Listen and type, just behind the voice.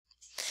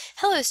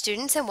Hello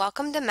students and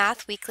welcome to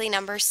Math Weekly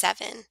number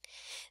 7.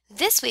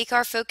 This week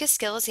our focus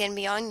skill is going to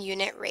be on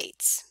unit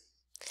rates.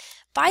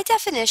 By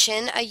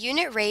definition, a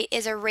unit rate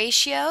is a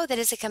ratio that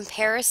is a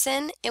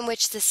comparison in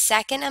which the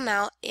second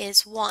amount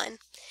is 1.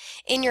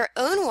 In your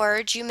own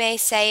words, you may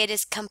say it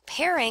is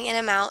comparing an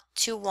amount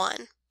to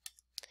 1.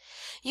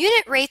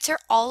 Unit rates are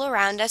all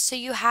around us, so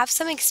you have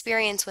some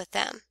experience with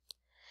them.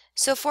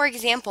 So for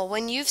example,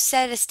 when you've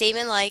said a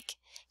statement like,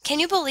 "Can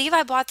you believe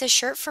I bought this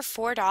shirt for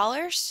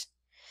 $4?"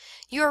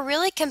 You are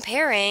really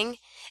comparing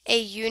a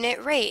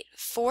unit rate,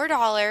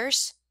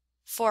 $4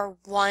 for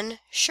one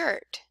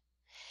shirt,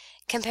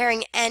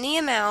 comparing any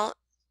amount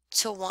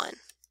to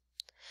 1.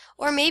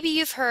 Or maybe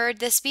you've heard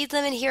the speed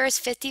limit here is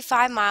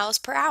 55 miles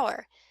per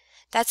hour.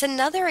 That's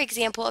another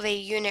example of a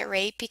unit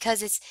rate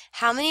because it's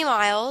how many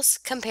miles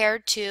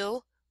compared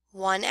to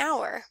 1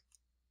 hour.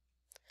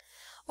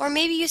 Or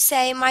maybe you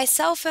say, my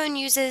cell phone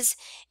uses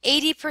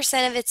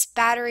 80% of its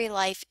battery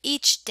life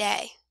each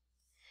day.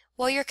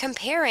 Well, you're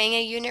comparing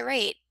a unit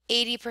rate,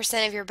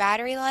 80% of your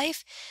battery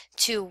life,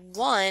 to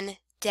 1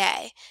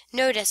 day.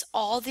 Notice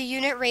all the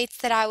unit rates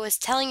that I was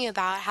telling you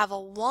about have a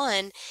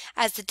 1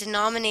 as the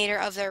denominator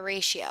of their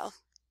ratio.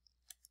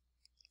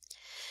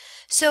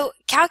 So,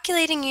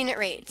 calculating unit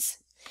rates.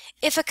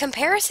 If a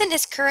comparison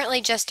is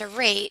currently just a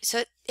rate,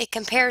 so it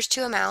compares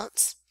two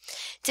amounts,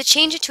 to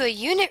change it to a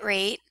unit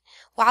rate,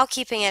 while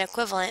keeping it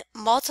equivalent,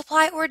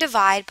 multiply or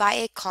divide by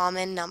a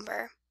common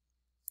number.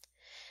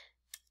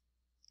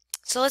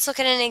 So let's look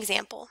at an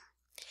example.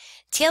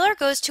 Taylor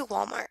goes to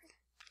Walmart.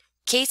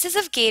 Cases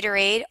of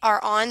Gatorade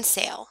are on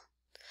sale.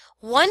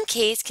 One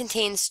case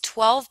contains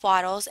 12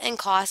 bottles and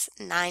costs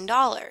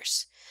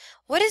 $9.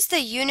 What is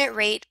the unit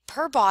rate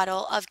per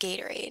bottle of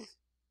Gatorade?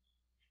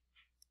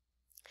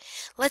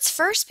 Let's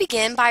first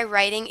begin by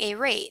writing a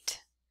rate.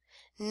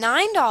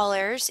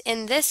 $9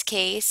 in this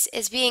case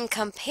is being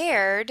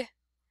compared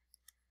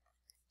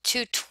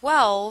to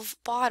 12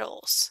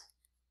 bottles.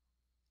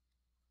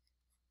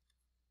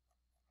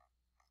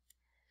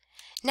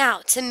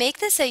 Now, to make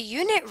this a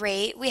unit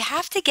rate, we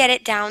have to get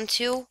it down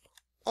to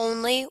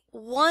only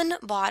one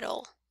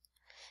bottle.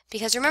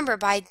 Because remember,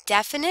 by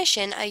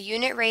definition, a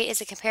unit rate is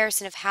a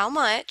comparison of how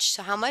much,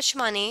 so how much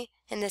money,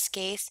 in this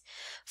case,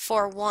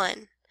 for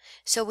 1.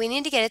 So we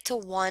need to get it to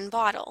one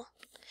bottle.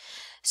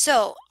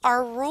 So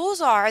our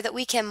rules are that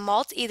we can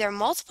either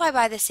multiply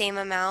by the same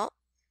amount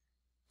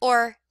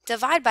or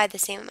divide by the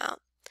same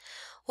amount.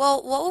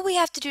 Well, what will we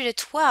have to do to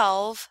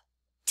 12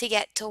 to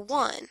get to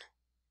 1?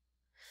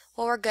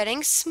 Well, we're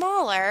getting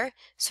smaller,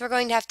 so we're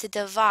going to have to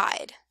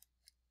divide.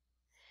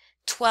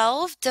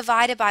 12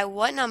 divided by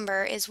what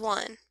number is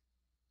 1?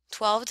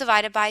 12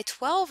 divided by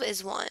 12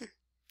 is 1.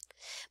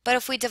 But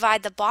if we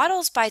divide the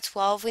bottles by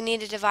 12, we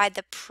need to divide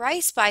the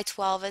price by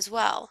 12 as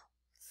well.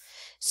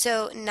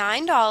 So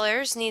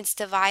 $9 needs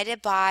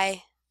divided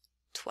by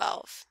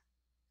 12.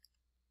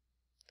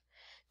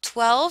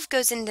 12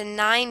 goes into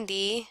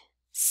 90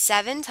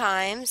 7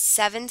 times.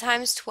 7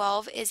 times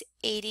 12 is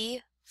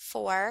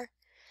 84.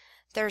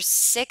 There's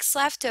 6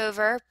 left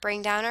over,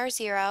 bring down our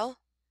 0.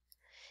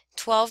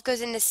 12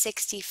 goes into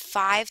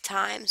 65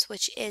 times,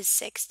 which is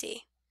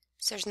 60.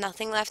 So there's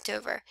nothing left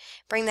over.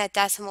 Bring that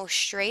decimal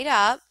straight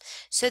up.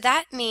 So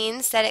that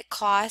means that it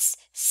costs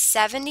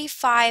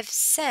 75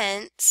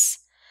 cents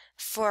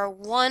for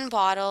one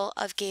bottle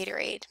of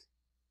Gatorade.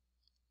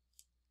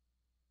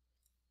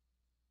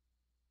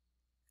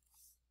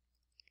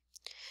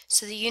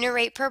 So the unit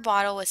rate per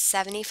bottle was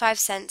 75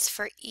 cents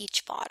for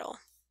each bottle.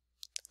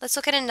 Let's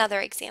look at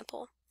another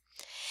example.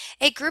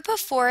 A group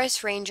of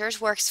forest rangers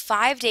works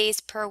 5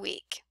 days per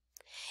week.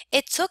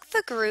 It took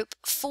the group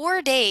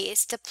 4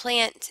 days to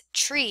plant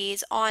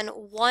trees on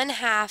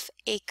 1/2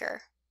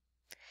 acre.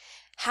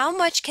 How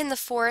much can the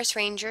forest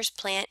rangers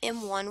plant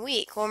in 1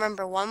 week? Well,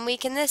 remember, 1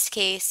 week in this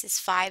case is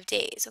 5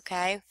 days,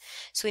 okay?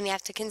 So we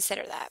have to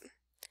consider that.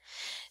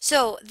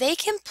 So they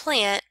can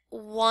plant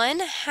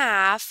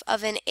 1/2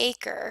 of an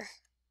acre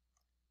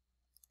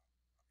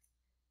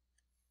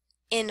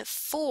in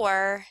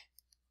 4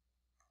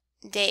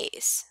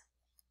 days.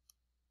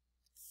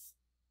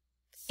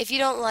 If you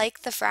don't like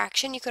the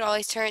fraction, you could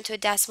always turn it to a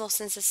decimal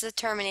since this is a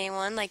terminating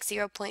one, like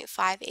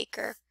 0.5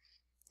 acre.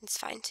 It's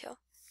fine too.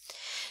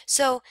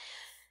 So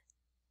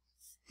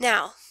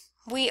now,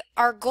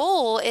 our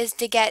goal is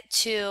to get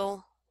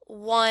to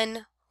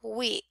 1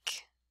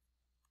 week.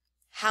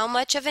 How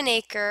much of an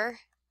acre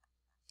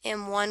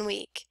in 1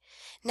 week?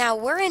 Now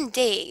we're in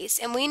days,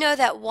 and we know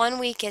that 1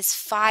 week is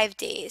 5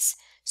 days.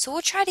 So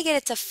we'll try to get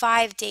it to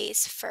 5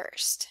 days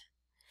first.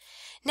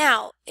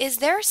 Now, is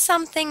there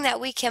something that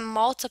we can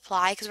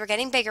multiply, because we're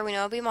getting bigger, we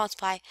know it'll be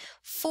multiply,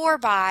 4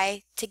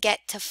 by to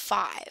get to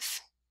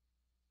 5?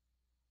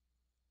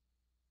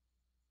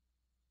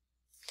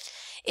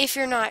 If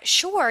you're not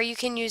sure, you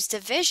can use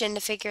division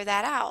to figure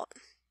that out.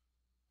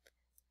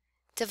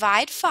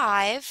 Divide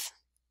 5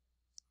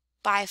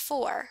 by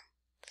 4.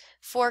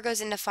 4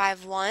 goes into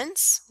 5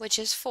 once, which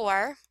is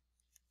 4.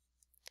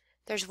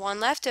 There's 1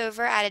 left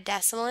over, add a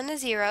decimal and a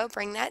 0,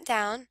 bring that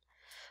down.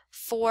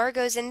 4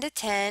 goes into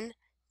 10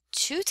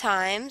 2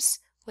 times,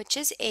 which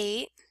is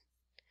 8.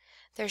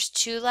 There's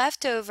 2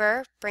 left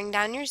over, bring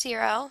down your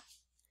 0.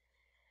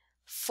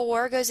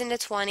 4 goes into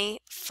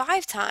 20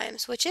 5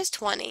 times, which is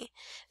 20.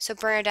 So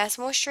bring our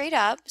decimal straight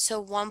up,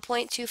 so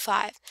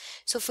 1.25.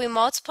 So if we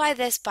multiply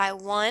this by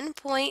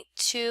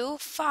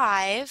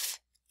 1.25,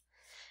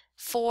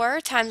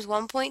 4 times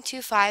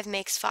 1.25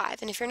 makes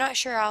 5. And if you're not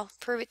sure, I'll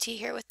prove it to you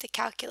here with the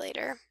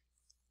calculator.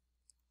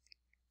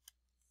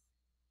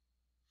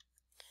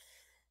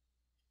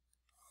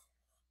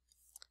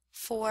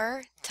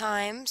 Four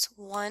times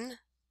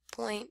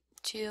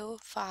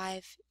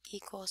 1.25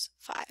 equals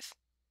 5.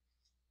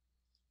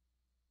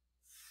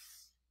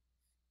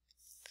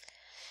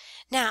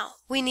 Now,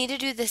 we need to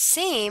do the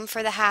same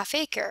for the half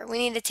acre. We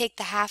need to take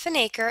the half an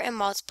acre and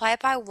multiply it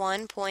by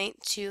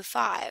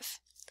 1.25.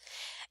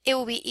 It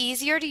will be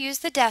easier to use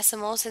the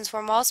decimal since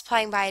we're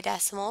multiplying by a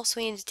decimal, so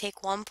we need to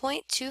take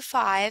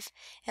 1.25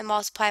 and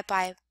multiply it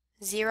by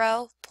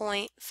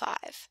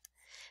 0.5.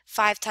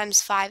 5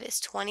 times 5 is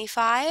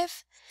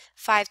 25.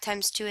 5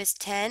 times 2 is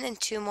 10, and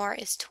 2 more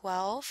is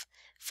 12.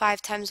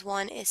 5 times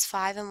 1 is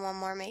 5, and 1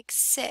 more makes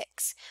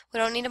 6. We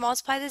don't need to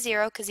multiply the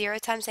 0 because 0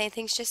 times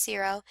anything is just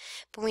 0.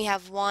 But we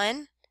have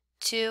 1,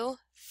 2,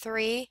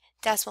 3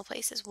 decimal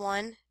places.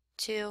 1,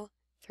 2,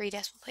 3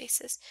 decimal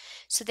places.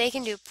 So they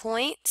can do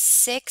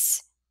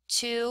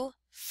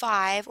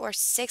 0.625 or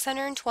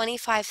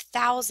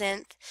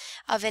 625,000th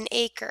of an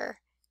acre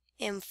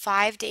in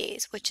 5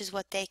 days, which is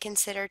what they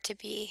consider to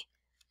be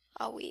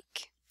a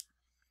week.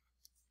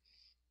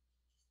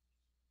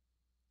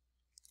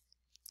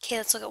 Okay,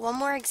 let's look at one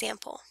more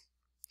example.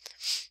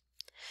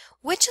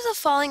 Which of the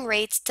following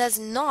rates does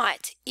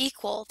not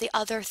equal the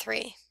other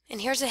 3?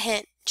 And here's a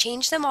hint.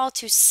 Change them all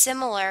to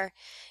similar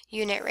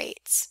unit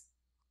rates.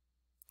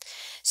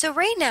 So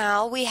right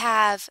now we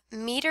have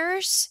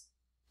meters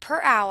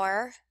per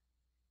hour,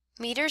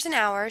 meters and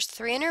hours,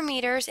 300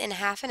 meters in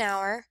half an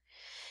hour,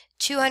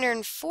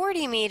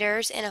 240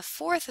 meters in a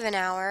fourth of an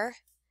hour,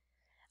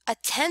 a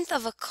tenth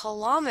of a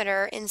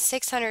kilometer in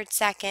 600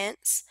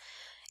 seconds,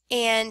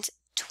 and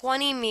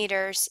 20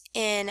 meters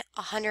in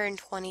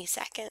 120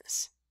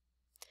 seconds.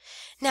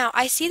 Now,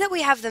 I see that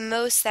we have the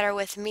most that are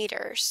with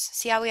meters.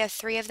 See how we have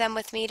 3 of them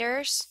with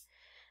meters?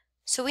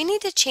 So we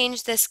need to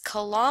change this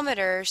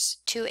kilometers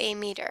to a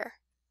meter.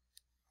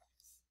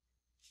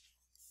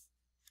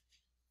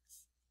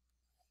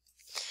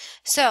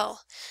 So,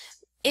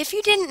 if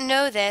you didn't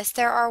know this,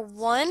 there are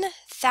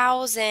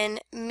 1,000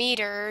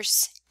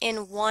 meters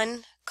in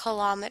 1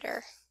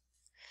 kilometer.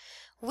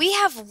 We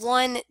have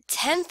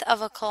 1/10 of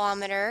a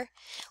kilometer,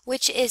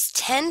 which is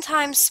 10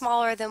 times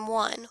smaller than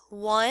 1.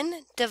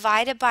 1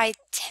 divided by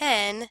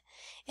 10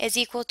 is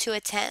equal to a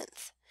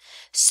tenth.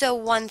 So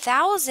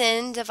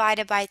 1,000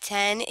 divided by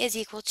 10 is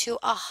equal to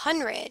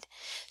 100.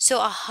 So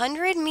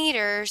 100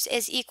 meters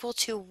is equal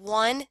to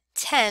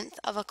 1/10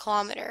 of a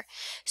kilometer.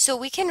 So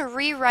we can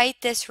rewrite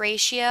this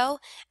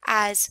ratio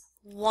as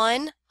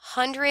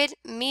 100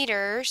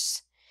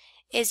 meters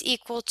is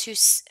equal to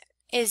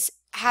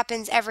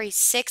happens every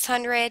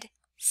 600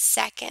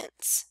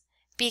 seconds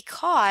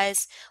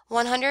because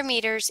 100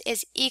 meters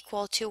is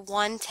equal to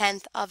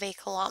 1/10 of a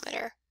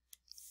kilometer.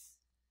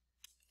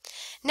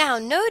 Now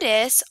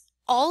notice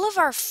all of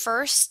our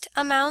first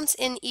amounts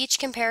in each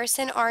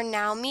comparison are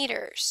now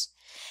meters.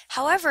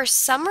 However,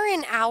 some are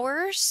in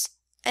hours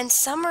and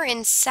some are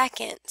in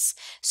seconds.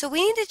 So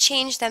we need to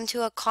change them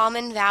to a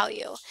common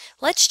value.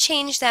 Let's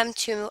change them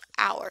to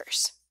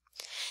hours.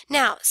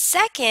 Now,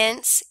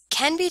 seconds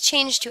can be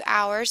changed to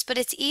hours, but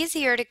it's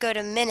easier to go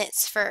to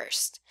minutes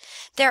first.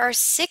 There are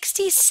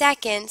 60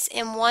 seconds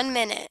in 1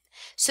 minute,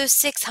 so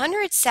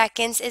 600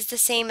 seconds is the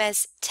same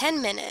as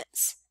 10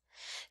 minutes.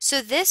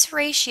 So this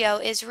ratio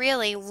is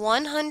really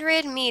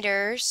 100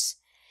 meters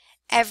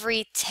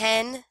every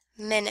 10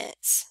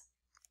 minutes.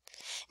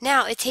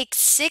 Now, it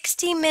takes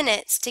 60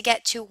 minutes to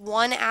get to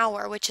 1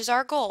 hour, which is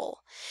our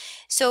goal.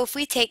 So if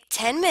we take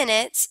 10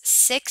 minutes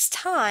 6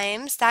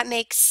 times, that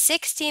makes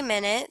 60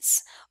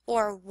 minutes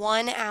or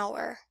 1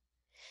 hour.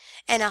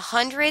 And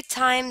 100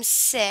 times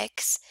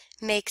 6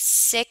 makes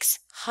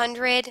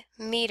 600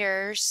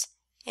 meters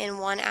in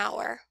 1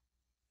 hour.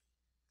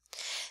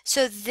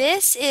 So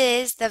this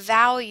is the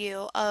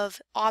value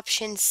of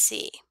option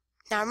C.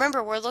 Now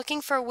remember, we're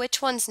looking for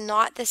which one's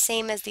not the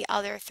same as the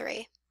other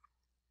 3.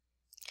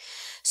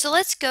 So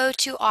let's go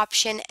to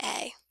option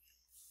A.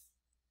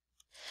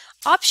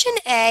 Option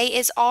A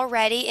is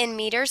already in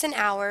meters and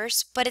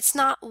hours, but it's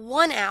not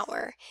 1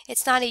 hour.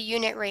 It's not a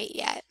unit rate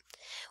yet.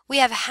 We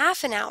have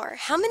half an hour.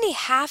 How many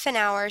half an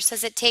hours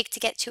does it take to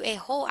get to a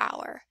whole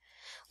hour?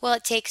 Well,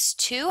 it takes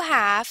 2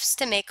 halves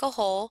to make a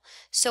whole,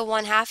 so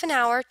 1 half an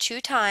hour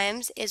 2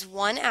 times is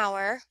 1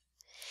 hour.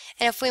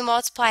 And if we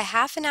multiply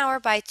half an hour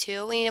by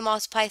 2, we need to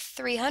multiply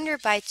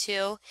 300 by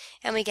 2,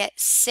 and we get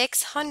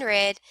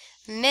 600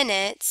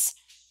 minutes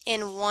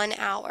in 1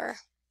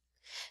 hour.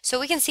 So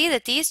we can see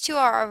that these two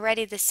are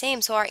already the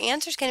same, so our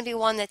answer is going to be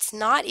one that's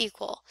not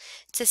equal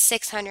to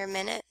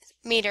 600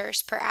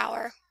 meters per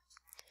hour.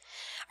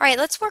 All right,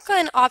 let's work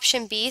on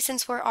option B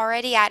since we're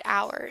already at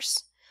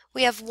hours.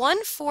 We have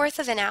 1/4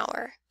 of an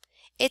hour.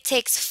 it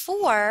takes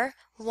 4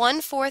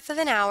 1/4 of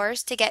an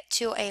hours to get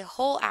to a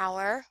whole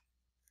hour,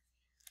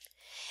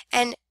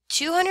 and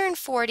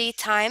 240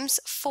 times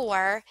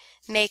 4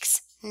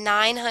 makes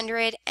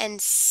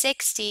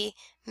 960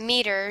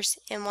 meters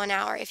in 1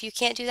 hour. If you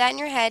can't do that in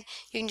your head,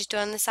 you can just do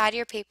it on the side of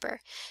your paper.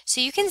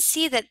 So you can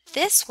see that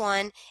this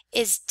one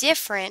is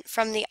different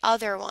from the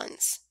other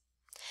ones.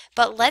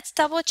 But let's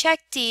double check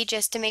D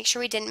just to make sure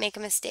we didn't make a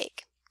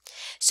mistake.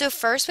 So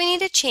first we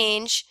need to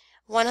change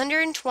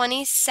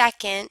 120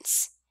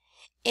 seconds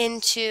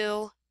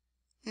into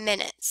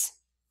minutes.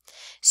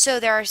 So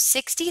there are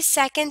 60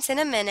 seconds in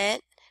a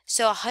minute,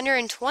 so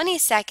 120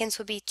 seconds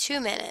would be 2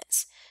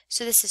 minutes.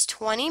 So this is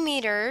 20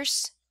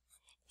 meters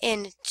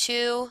in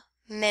 2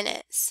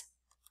 minutes.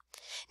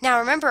 Now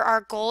remember,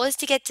 our goal is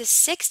to get to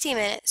 60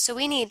 minutes, so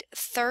we need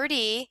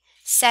 30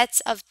 sets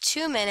of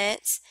 2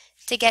 minutes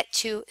to get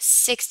to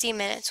 60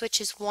 minutes,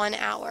 which is 1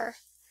 hour.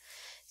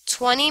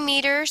 20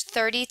 meters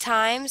 30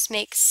 times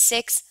makes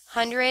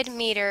 600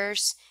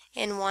 meters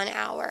in 1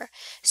 hour.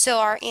 So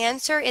our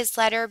answer is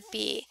letter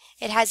B.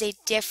 It has a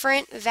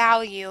different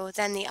value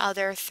than the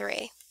other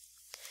 3.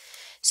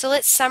 So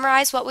let's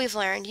summarize what we've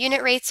learned.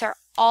 Unit rates are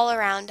all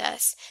around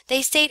us.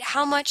 They state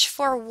how much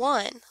for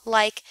one,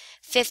 like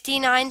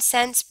 59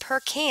 cents per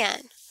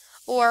can,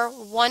 or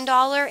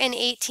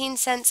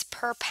 $1.18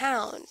 per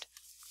pound.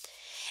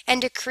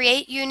 And to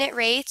create unit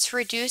rates,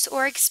 reduce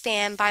or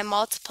expand by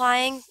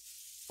multiplying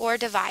or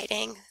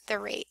dividing the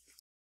rate.